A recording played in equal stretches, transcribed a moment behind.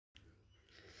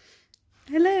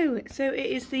Hello, so it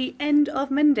is the end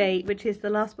of Monday, which is the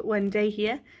last but one day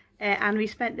here, and we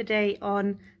spent the day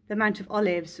on the Mount of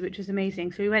Olives, which was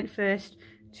amazing. So we went first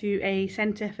to a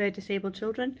centre for disabled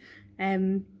children.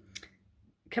 Come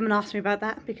and ask me about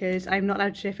that because I'm not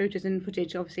allowed to share photos and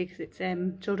footage, obviously, because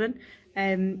it's children.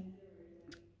 But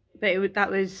it was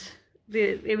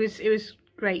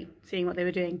great seeing what they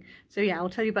were doing. So yeah, I'll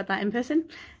tell you about that in person,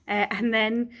 and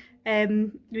then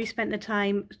we spent the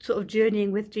time sort of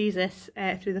journeying with Jesus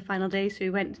through the final day. So we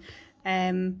went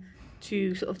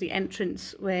to sort of the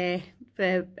entrance where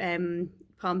for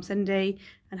Palm Sunday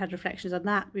and had reflections on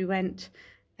that. We went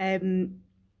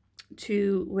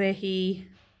to where he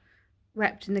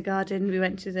wept in the garden. We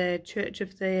went to the Church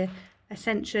of the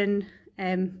Ascension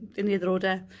in the other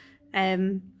order,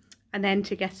 and then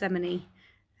to Gethsemane.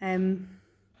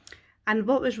 And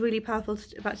what was really powerful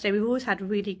about today, we've always had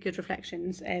really good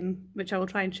reflections, which I will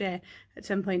try and share at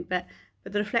some point, but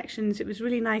the reflections, it was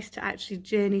really nice to actually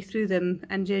journey through them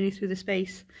and journey through the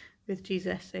space with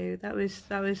Jesus. So that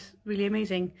was really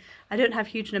amazing. I don't have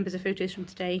huge numbers of photos from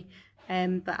today,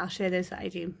 but I'll share those that I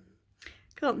do.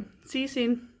 Cool. See you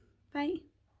soon. Bye.